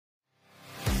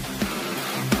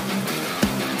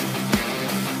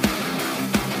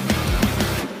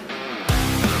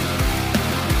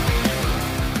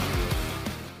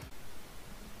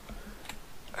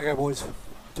G'day boys,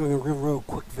 doing a real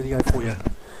quick video for you.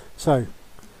 So,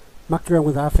 mucked around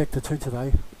with Rfactor 2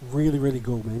 today, really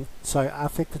cool, man. So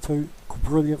Rfactor 2,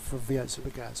 brilliant for V8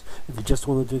 Supercars. If you just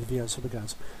want to do the V8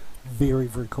 Supercars, very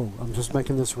cool. I'm just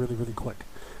making this really quick.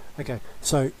 Okay,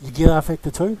 so you get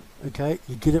Rfactor 2, okay,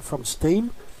 you get it from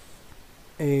Steam,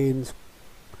 and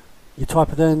you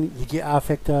type it in, you get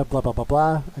Rfactor,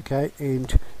 blah, okay,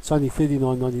 and it's only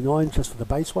 $39.99 just for the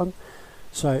base one.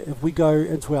 So if we go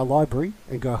into our library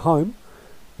and go home,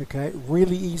 okay,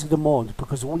 really easy to mod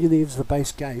because all you need is the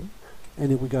base game,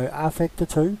 and then we go Rfactor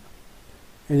 2, and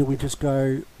then we just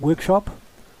go workshop,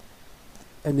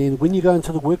 and then when you go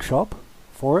into the workshop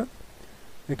for it,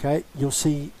 okay, you'll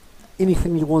see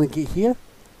anything you want to get here,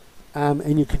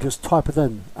 and you can just type it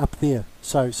in up there.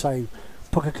 So say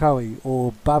Pukekohe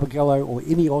or Barbagallo or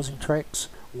any Aussie tracks,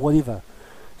 whatever.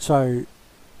 So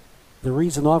the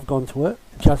reason I've gone to it,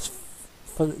 just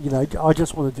for, you know, I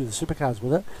just want to do the supercars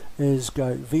with it, is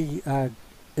go the V8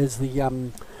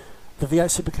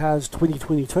 Supercars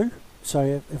 2022.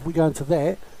 So if we go into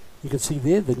that, you can see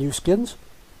there the new skins,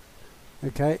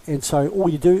 okay, and so all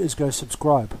you do is go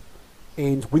subscribe,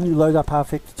 and when you load up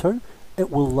Rfactor 2, it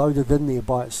will load it in there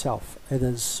by itself. It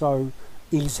is so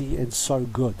easy and so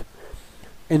good.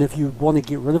 And if you want to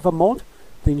get rid of a mod,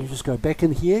 then you just go back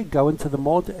in here, go into the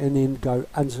mod, and then go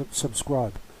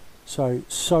unsubscribe. So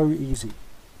easy.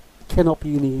 Cannot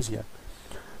be any easier.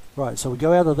 Right, so we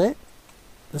go out of that.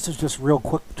 This is just real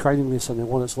quick training lesson and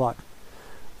what it's like.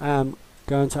 Go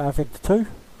into Rfactor 2.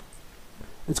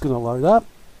 It's going to load up.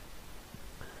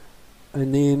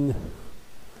 And then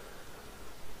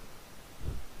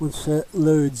once it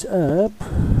loads up,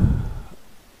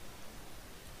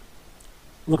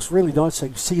 looks really nice. So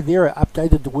you see there it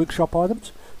updated the workshop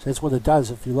items. So that's what it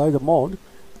does. If you load a mod,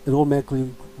 it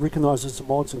automatically recognises the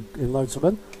mods and loads them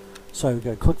in. So we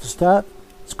go click to start.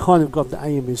 It's kind of got the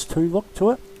AMS2 look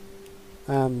to it,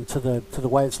 to the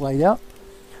way it's laid out.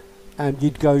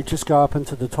 You'd just go up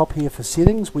into the top here for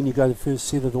settings. When you go to first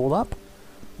set it all up,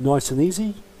 nice and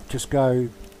easy. Just go,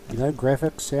 you know,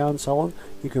 graphics, sound, so on.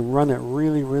 You can run it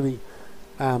really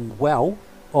well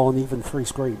on even 3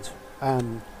 screens,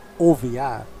 or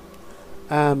VR.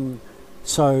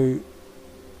 So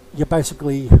you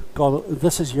basically got,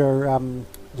 this is your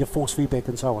force feedback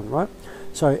and so on, right?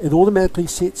 So it automatically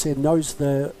sets and knows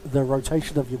the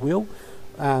rotation of your wheel.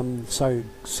 So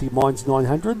see, mine's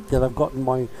 900 that I've got in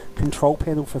my control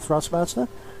panel for Thrustmaster.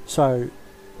 So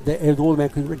that it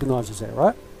automatically recognises that,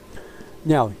 right?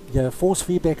 Now your force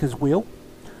feedback is wheel.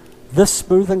 This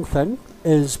smoothing thing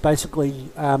is basically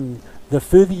the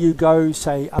further you go,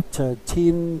 say up to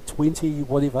 10, 20,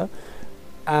 whatever,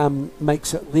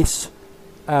 makes it less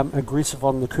aggressive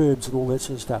on the curbs and all that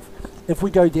sort of stuff. If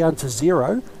we go down to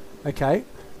 0, okay,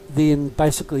 then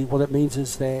basically what it means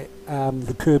is that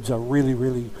the curbs are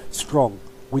really strong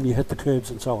when you hit the curbs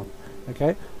and so on.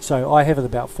 Okay, so I have it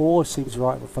about 4, seems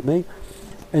right for me.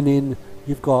 And then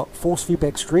you've got force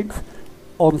feedback strength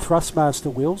on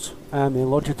Thrustmaster wheels. In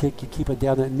Logitech you keep it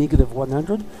down at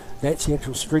 -100. That's the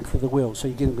actual strength of the wheel, so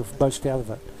you're getting the most out of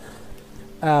it.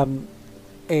 And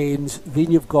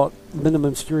then you've got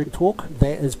minimum steering torque.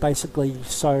 That is basically,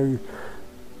 so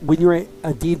when you're at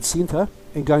a dead centre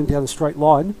and going down a straight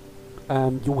line,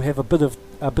 you'll have a bit of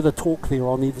torque there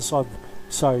on either side,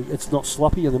 so it's not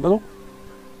sloppy in the middle.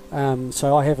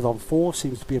 So I have it on 4,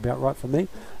 seems to be about right for me.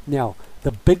 Now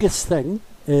the biggest thing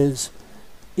is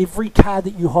every car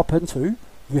that you hop into,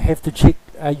 you have to check,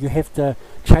 you have to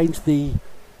change the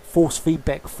force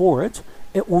feedback for it.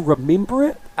 It will remember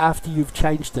it after you've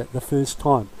changed it the first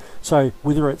time. So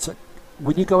whether it's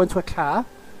when you go into a car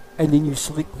and then you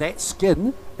select that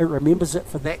skin, it remembers it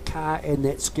for that car and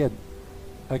that skin.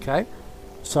 Okay,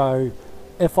 so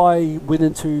if I went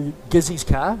into Gizzy's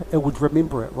car, it would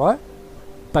remember it, right?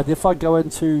 But if I go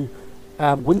into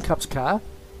Wincup's car,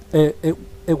 it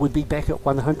would be back at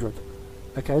 100.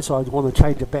 Okay, so I'd want to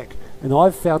change it back, and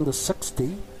I've found the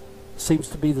 60 seems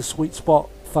to be the sweet spot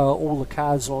for all the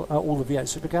cars, or all the V8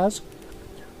 Supercars.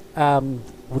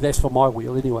 Well, that's for my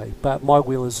wheel anyway, but my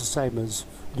wheel is the same as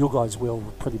your guys' wheel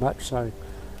pretty much, so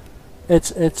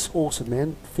it's awesome,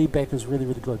 man. Feedback is really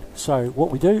good. So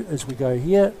what we do is we go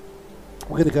here,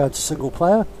 we're going to go into single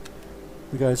player.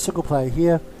 We go single player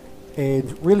here,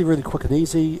 and really quick and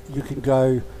easy, you can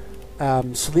go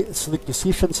select your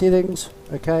session settings.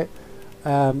 Okay,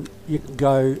 you can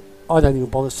go, I don't even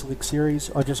bother select series,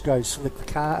 I just go select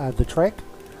the car, the track.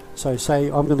 So say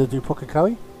I'm going to do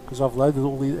Pukekohe because I've loaded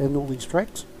all these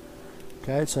tracks.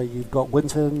 Okay, so you've got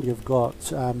Winton, you've got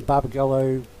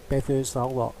Barbagallo, Bathurst, the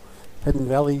whole lot. Hidden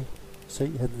Valley, see,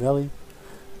 Hidden Valley,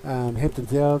 Hampton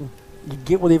Down. You can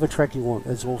get whatever track you want,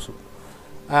 it's awesome.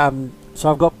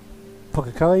 So I've got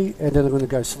Pukekohe, and then I'm going to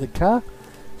go select car.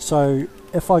 So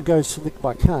if I go select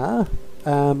my car,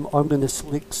 I'm going to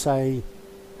select, say,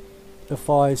 if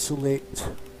I select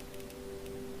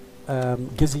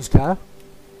Gizzy's car.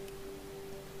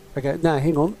 Okay, no,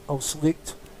 hang on. I'll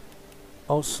select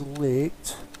a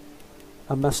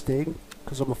Mustang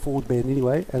because I'm a Ford man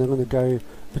anyway, and I'm going to go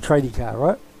the tradie car,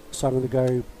 right? So I'm going to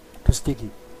go Kosteki.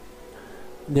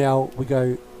 Now we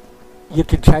go. You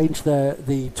can change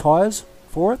the tyres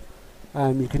for it.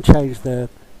 You can change the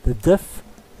diff,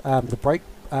 the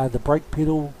brake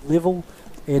pedal level,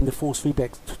 and the force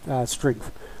feedback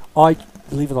strength. I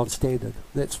leave it on standard.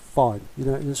 That's fine. You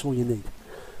know, that's all you need.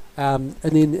 And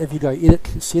then if you go edit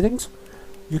settings,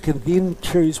 you can then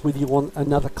choose whether you want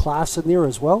another class in there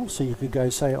as well. So you could go,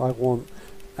 say, I want,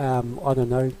 I don't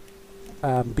know,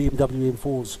 BMW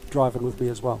M4s driving with me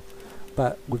as well.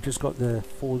 But we've just got the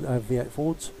Ford V8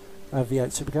 Fords,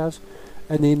 V8 Supercars.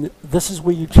 And then this is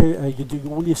where you do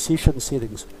all your session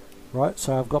settings, right?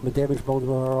 So I've got my damage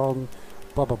monitor on,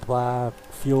 blah blah blah,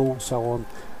 fuel, so on,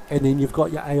 and then you've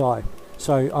got your AI.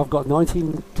 So I've got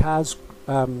 19 cars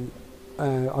I'm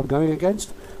going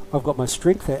against. I've got my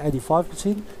strength at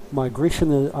 85%, my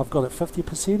aggression I've got at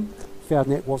 50%.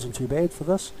 Found that wasn't too bad for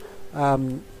this.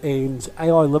 And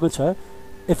AI limiter,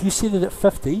 if you set it at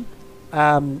 50,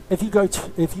 if you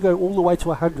go all the way to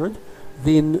 100,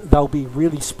 then they'll be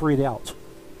really spread out.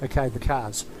 Okay, the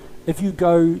cars. If you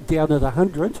go down at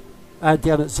 100,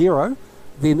 down at 0,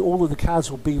 then all of the cars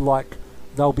will be like,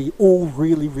 they'll be all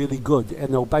really, really good,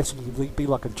 and they'll basically be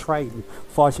like a train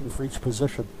fighting for each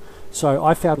position. So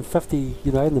I found 50,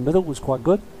 you know, in the middle was quite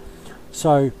good.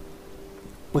 So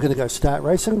we're going to go start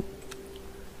racing.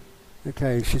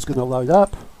 Okay, she's going to load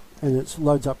up, and it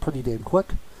loads up pretty damn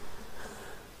quick.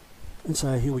 And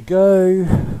so here we go.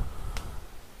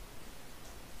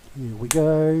 Here we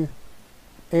go.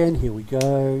 And here we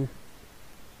go.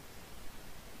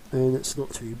 And it's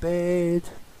not too bad.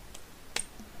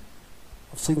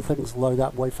 I've seen things load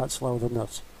up way far slower than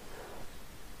this.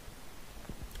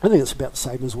 I think it's about the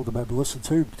same as Automobilista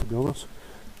too, to be honest.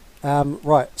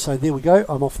 Right, so there we go.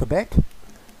 I'm off the back.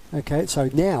 Okay, so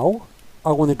now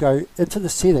I want to go into the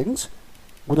settings.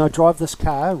 When I drive this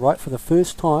car, right, for the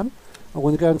first time, I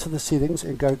want to go into the settings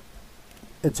and go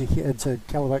into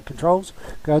calibrate controls,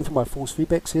 go into my force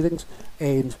feedback settings,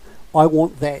 and I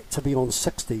want that to be on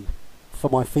 60 for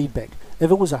my feedback.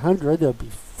 If it was 100, it would be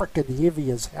freaking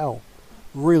heavy as hell.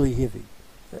 Really heavy.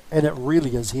 And it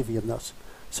really is heavy in this.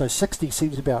 So 60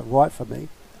 seems about right for me.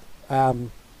 But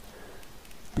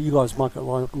you guys might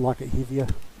like it heavier.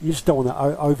 You just don't want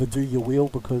to overdo your wheel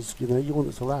because, you know, you want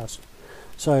it to last.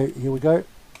 So here we go.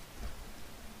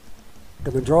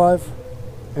 Gonna drive,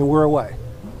 and we're away.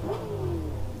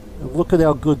 And look at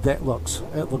how good that looks.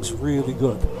 It looks really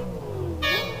good.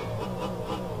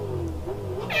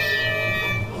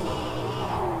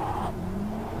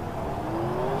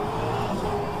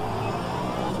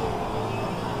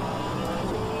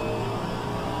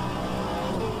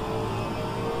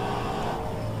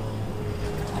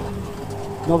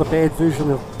 Not a bad version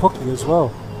of Pookie as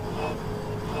well.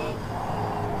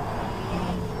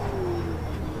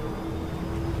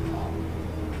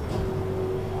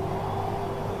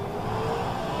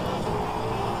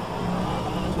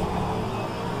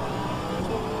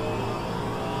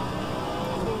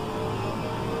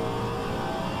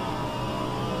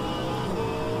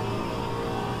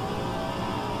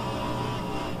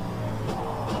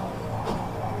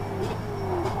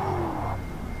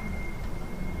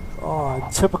 Oh,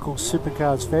 in typical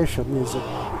Supercars fashion, there's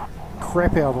a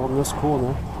crap out on this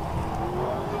corner.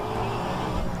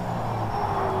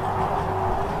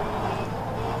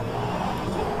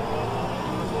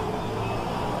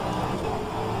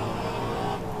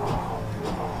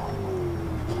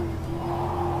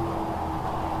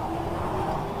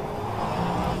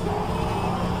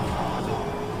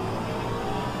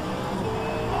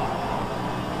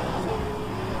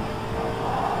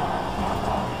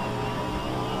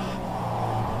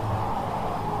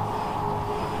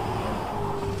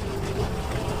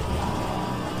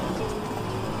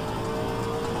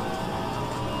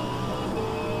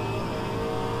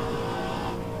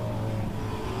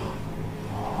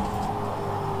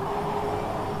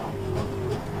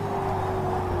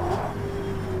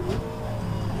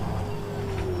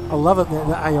 I love it that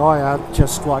the AI aren't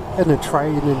just like in a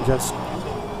train and just,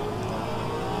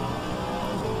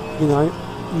 you know,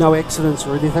 no accidents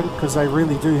or anything, because they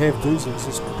really do have doozies.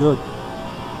 It's good.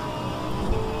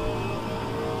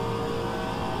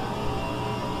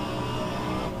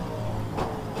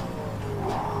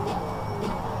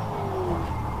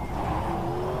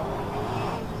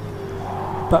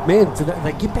 But man,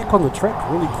 they get back on the track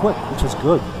really quick, which is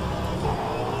good.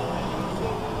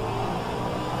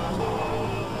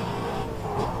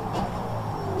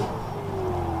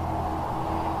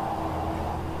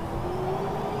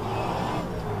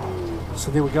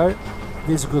 So there we go.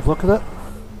 There's a good look at it.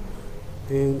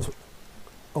 And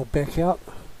I'll back out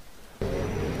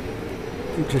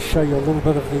and just show you a little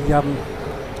bit of the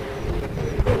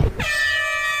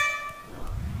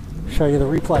show you the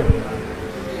replay.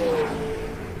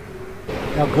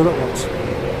 How good it looks.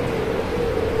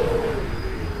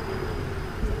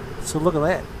 So look at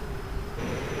that.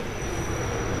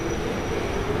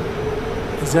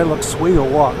 Does that look sweet or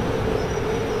what?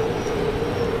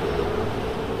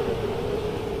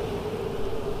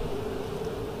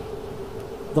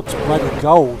 Looks bloody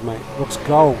gold, mate. Looks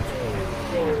gold.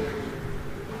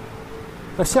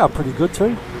 They sound pretty good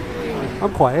too.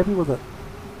 I'm quite happy with it.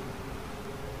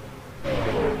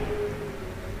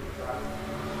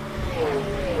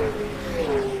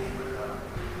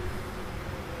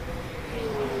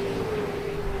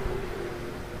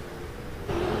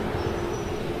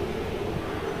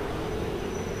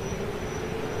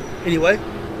 Anyway,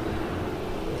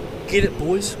 get it,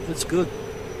 boys. It's good.